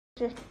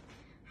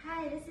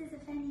Hi, this is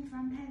Fanny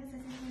from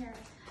Pegasus Hair,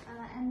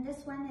 and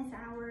this one is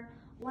our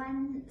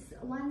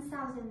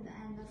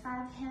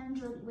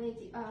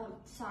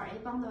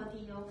 1,500 bundle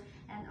deal,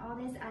 and all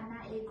these are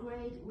 9A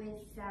grade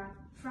with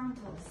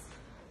frontals,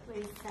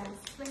 with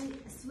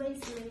Swiss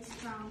lace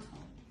frontal.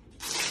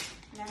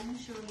 Let me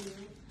show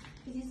you,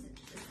 because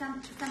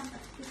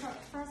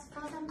for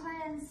some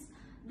clients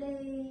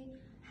they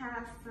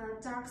have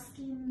dark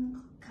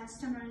skin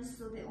customers,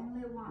 so they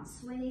only want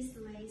Swiss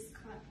lace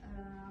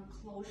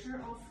closure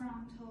or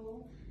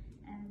frontal,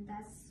 and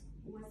that's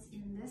what's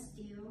in this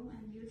deal.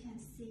 And you can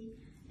see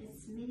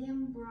it's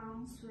medium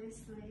brown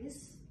Swiss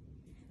lace,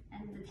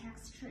 and the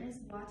texture is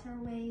water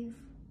wave,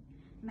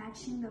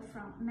 matching the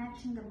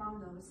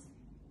bundles.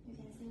 You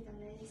can see the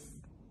lace.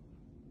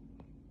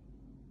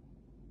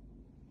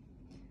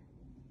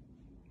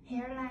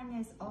 Hairline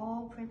is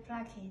all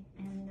pre-plucked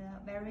and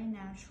very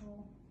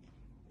natural,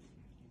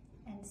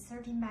 and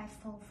 13 by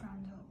 4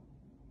 frontal.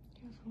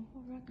 这个从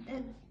后边看，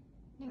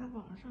那个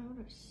网上有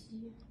点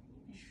稀。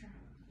没事。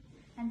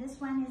And this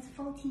one is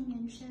 14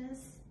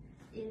 inches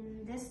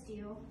in this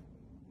deal.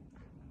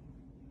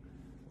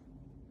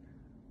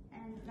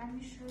 And let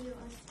me show you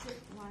a strip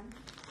one.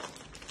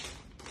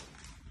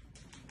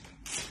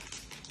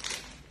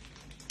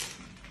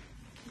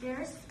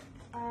 There's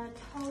a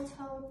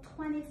total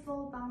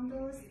 24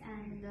 bundles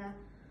and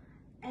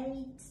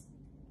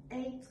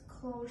 8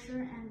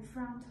 closure and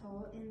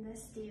frontal in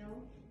this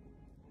deal.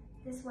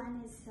 This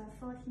one is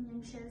 14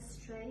 inches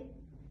straight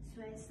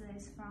Swiss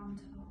lace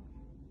frontal.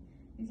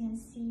 You can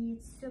see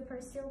it's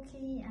super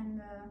silky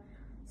and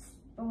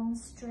bone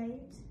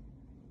straight,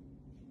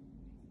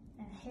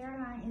 and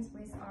hairline is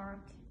with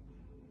arc.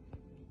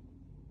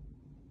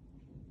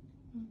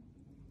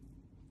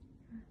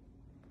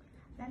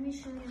 Let me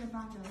show you the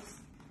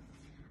bundles.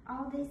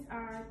 All these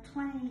are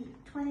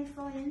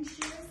 24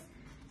 inches,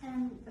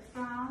 and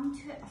from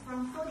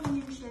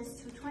 14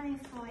 inches to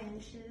 24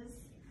 inches.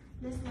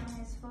 This one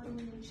is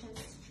 14 inches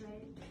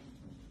straight,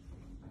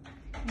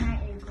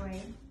 9A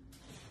grade.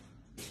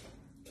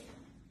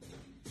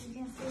 You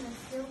can see the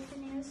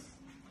silkiness.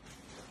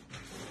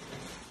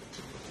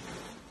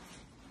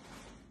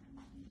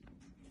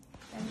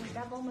 And the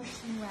double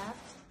machine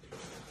wrapped.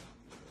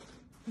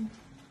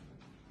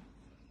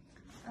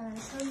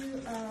 Show you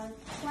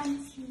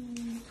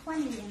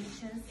 20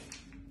 inches.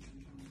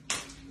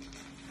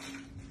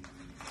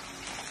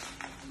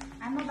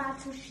 I'm about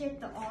to ship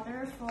the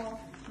order for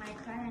my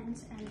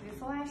client, and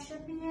before I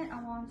shipping it,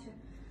 I want to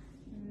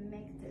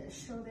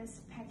show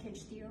this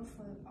package deal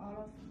for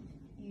all of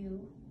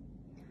you.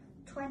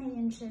 20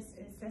 inches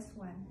is this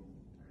one.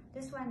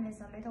 This one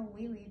is a little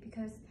wee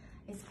because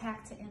it's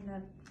packed in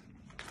the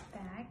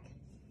bag.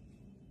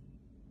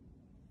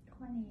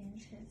 20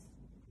 inches.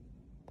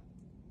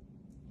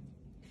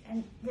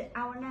 And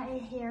our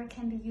 9A hair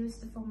can be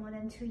used for more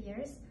than 2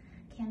 years.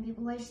 Can be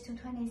bleached to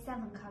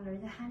 27 color,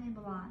 the honey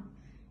blonde.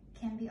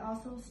 Can be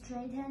also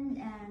straightened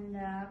and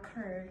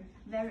curled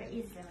very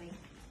easily.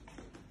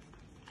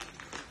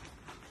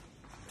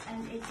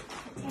 And it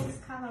takes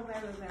color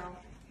very well.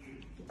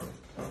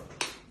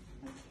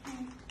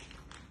 Okay.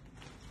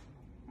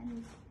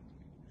 And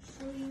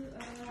show you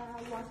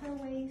water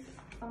wave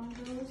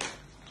bundles.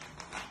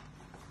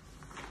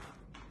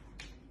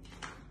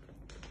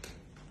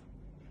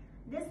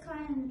 This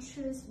client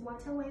chose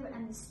water wave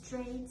and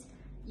straight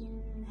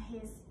in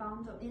his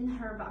bundle, in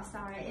her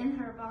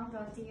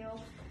bundle deal,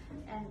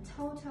 and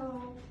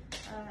total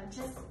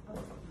just a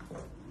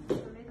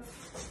little.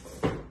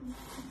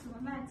 怎么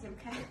办？解不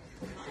开。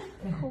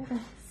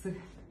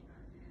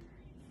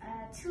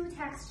2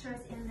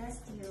 textures in this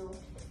deal,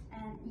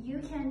 and you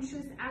can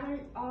choose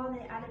all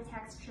the other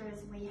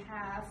textures we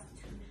have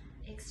to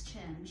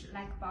exchange,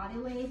 like body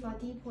wave or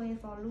deep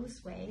wave or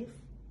loose wave,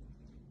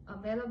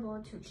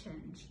 available to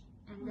change.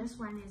 And this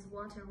one is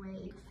water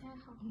wave.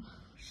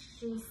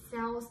 She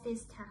sells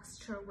this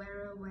texture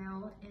very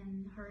well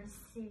in her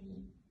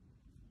city.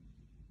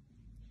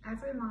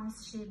 Every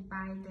month she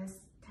buys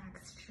this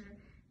texture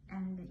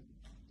and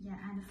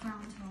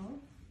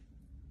frontal,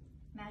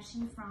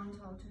 matching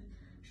frontal.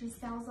 She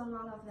sells a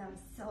lot of them.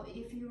 So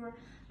if you're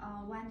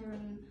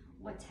wondering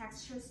what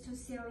textures to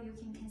sell, you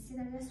can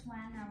consider this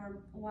one, our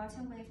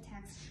water wave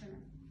texture.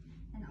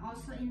 And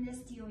also in this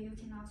deal, you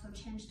can also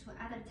change to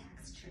other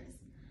textures.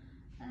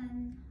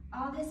 And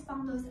all these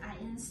bundles are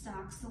in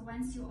stock, so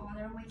once you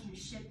order, we can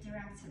ship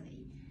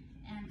directly.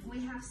 And we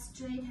have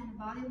straight and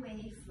body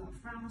wave,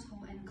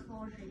 frontal and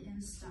closure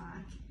in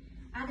stock.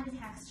 Other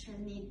texture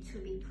need to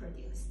be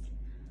produced.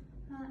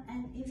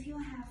 And if you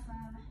have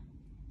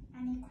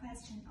any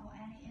question or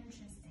any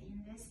interest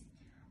in this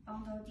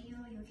bundle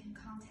deal, you can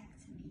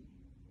contact me.